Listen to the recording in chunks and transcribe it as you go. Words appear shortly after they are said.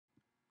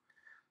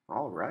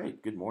All right.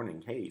 Good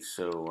morning. Hey,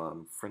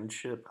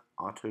 friendship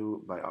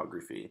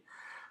autobiography.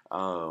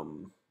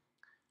 Um,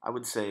 I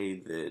would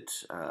say that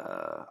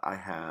I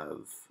have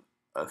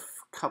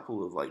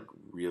couple of like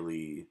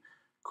really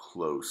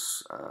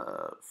close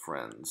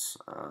friends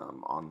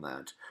on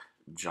that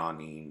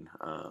Johnine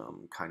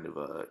kind of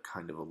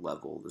a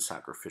level, the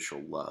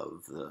sacrificial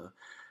love, the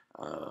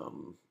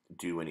um,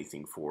 do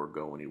anything for,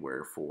 go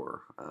anywhere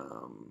for,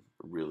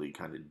 really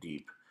kind of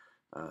deep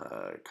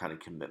kind of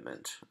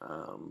commitment.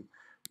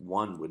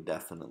 One would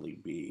definitely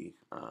be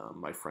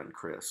my friend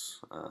Chris.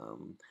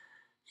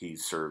 He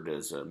served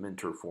as a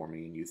mentor for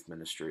me in youth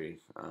ministry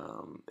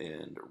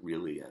and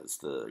really as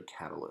the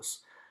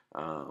catalyst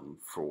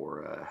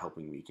for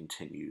helping me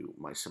continue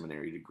my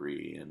seminary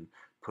degree and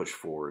push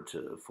forward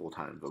to full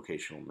time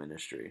vocational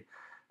ministry.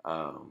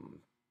 Um,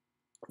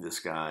 this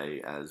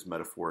guy, as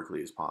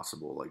metaphorically as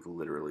possible, like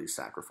literally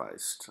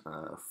sacrificed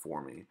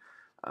for me.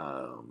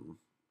 Um,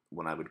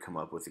 when I would come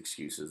up with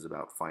excuses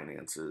about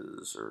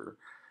finances or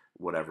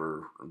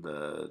whatever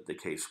the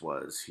case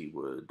was, he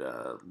would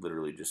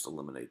literally just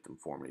eliminate them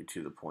for me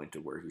to the point to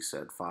where he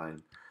said,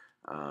 "Fine,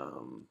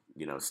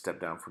 step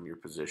down from your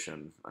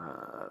position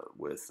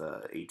with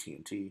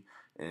AT&T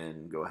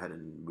and go ahead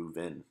and move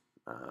in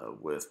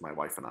with my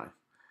wife and I."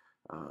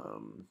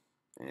 Um,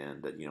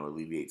 and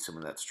alleviate some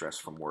of that stress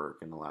from work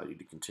and allow you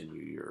to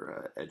continue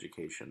your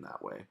education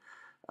that way,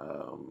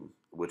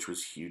 which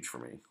was huge for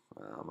me.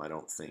 I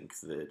don't think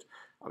that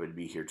I would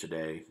be here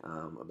today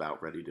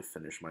about ready to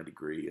finish my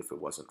degree if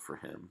it wasn't for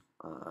him,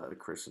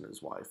 Chris and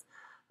his wife,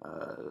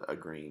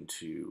 agreeing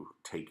to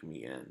take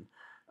me in.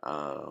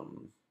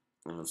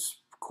 And of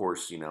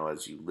course,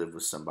 as you live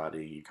with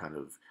somebody, you kind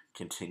of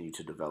continue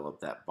to develop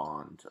that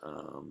bond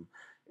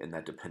and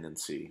that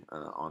dependency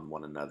on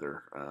one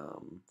another.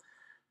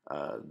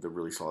 The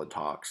really solid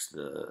talks,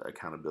 the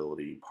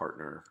accountability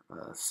partner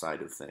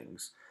side of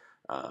things,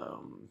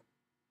 um,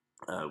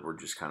 were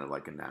just kind of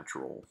like a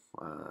natural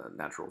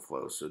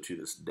flow. So to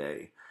this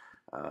day,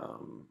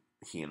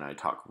 he and I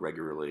talk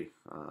regularly.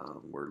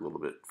 We're a little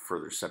bit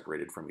further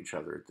separated from each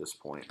other at this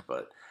point,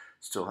 but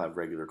still have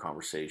regular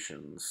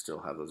conversations. Still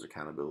have those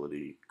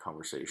accountability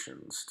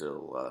conversations.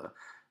 Still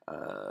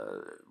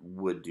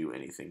would do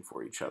anything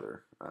for each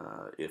other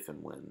if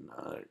and when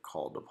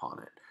called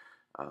upon it.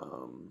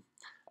 Um,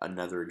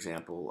 Another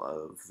example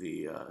of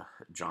the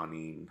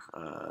Johnine,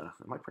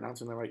 am I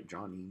pronouncing that right?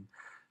 Johnine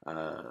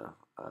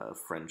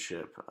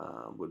friendship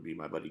would be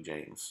my buddy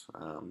James.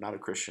 Not a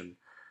Christian,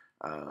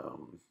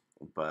 um,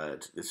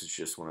 but this is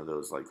just one of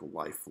those like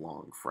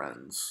lifelong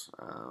friends.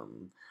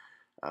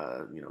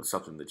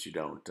 Something that you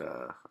don't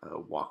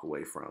walk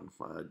away from.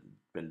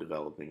 Been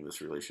developing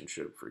this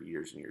relationship for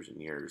years and years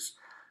and years.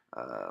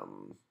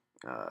 Um,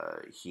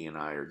 he and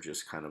I are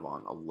just kind of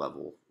on a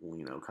level,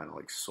 kind of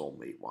like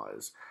soulmate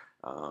wise,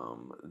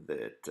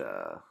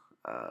 that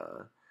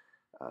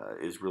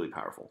is really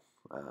powerful.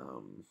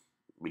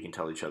 We can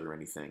tell each other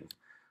anything.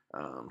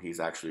 He's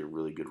actually a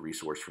really good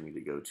resource for me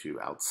to go to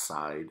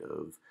outside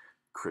of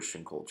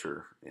Christian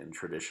culture and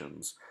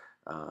traditions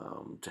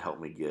to help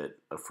me get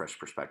a fresh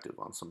perspective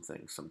on some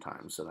things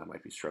sometimes that I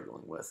might be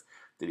struggling with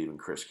that even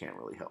Chris can't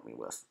really help me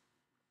with.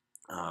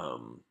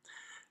 Um,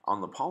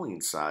 on the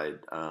Pauline side,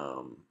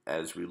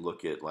 as we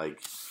look at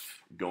like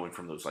going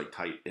from those like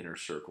tight inner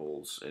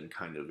circles and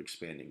kind of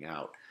expanding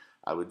out,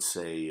 I would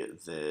say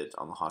that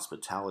on the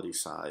hospitality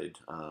side,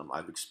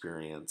 I've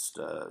experienced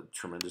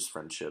tremendous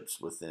friendships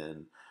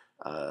within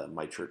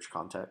my church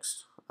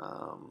context.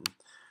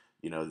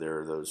 There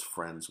are those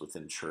friends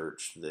within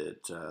church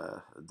that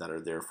are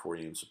there for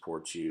you and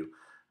support you,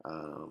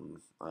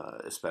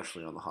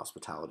 especially on the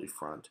hospitality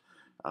front.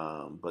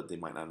 But they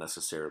might not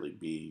necessarily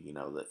be,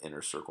 the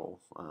inner circle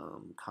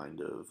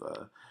kind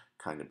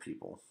of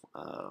people.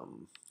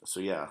 So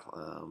yeah,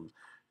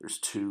 there's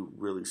two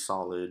really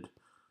solid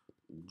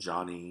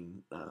Johnny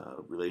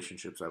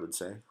relationships, I would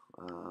say,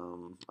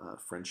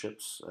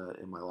 friendships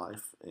in my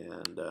life,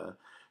 and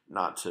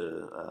not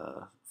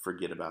to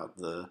forget about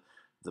the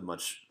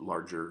much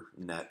larger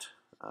net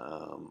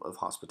of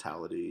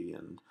hospitality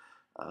and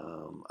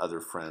other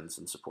friends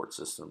and support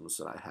systems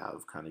that I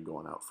have kind of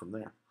going out from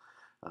there.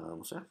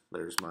 So yeah,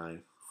 there's my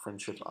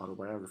friendship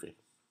autobiography.